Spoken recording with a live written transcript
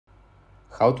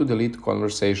How to delete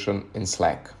conversation in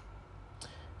Slack.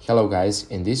 Hello guys,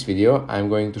 in this video I'm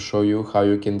going to show you how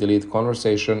you can delete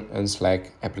conversation in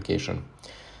Slack application.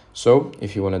 So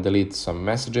if you want to delete some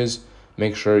messages,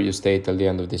 make sure you stay till the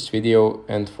end of this video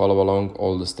and follow along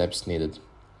all the steps needed.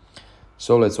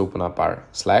 So let's open up our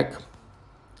Slack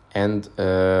and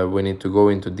we need to go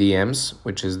into DMs,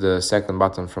 which is the second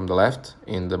button from the left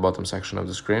in the bottom section of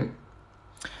the screen.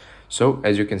 So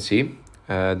as you can see,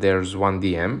 there's one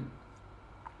DM.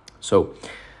 So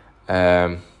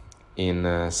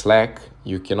in Slack,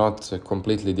 you cannot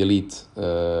completely delete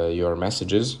your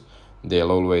messages.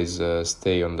 They'll always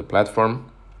stay on the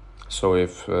platform. So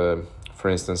if, for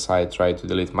instance, I try to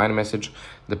delete my message,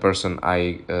 the person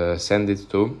I send it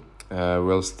to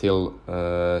will still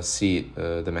see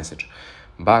the message.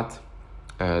 But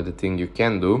the thing you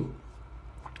can do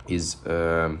is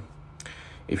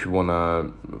if you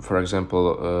wanna, for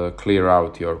example, clear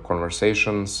out your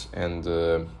conversations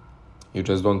and you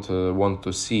just don't want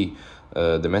to see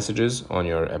the messages on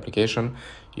your application,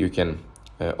 you can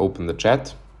open the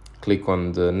chat, click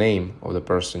on the name of the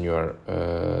person you are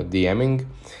DMing,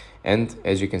 and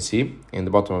as you can see in the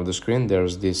bottom of the screen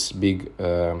there's this big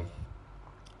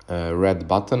red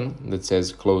button that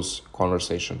says close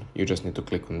conversation. You just need to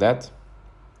click on that,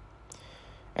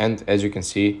 and as you can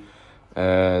see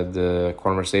the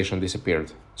conversation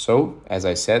disappeared. So as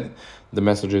I said, the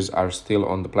messages are still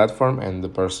on the platform and the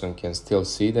person can still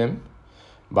see them,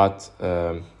 but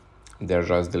they're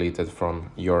just deleted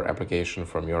from your application,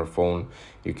 from your phone.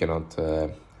 You cannot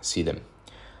see them.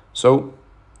 So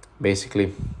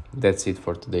basically that's it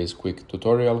for today's quick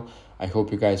tutorial. I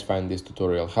hope you guys find this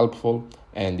tutorial helpful,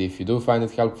 and if you do find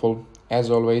it helpful, as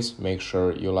always, make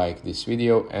sure you like this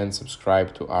video and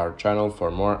subscribe to our channel for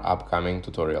more upcoming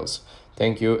tutorials.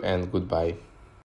 Thank you and goodbye.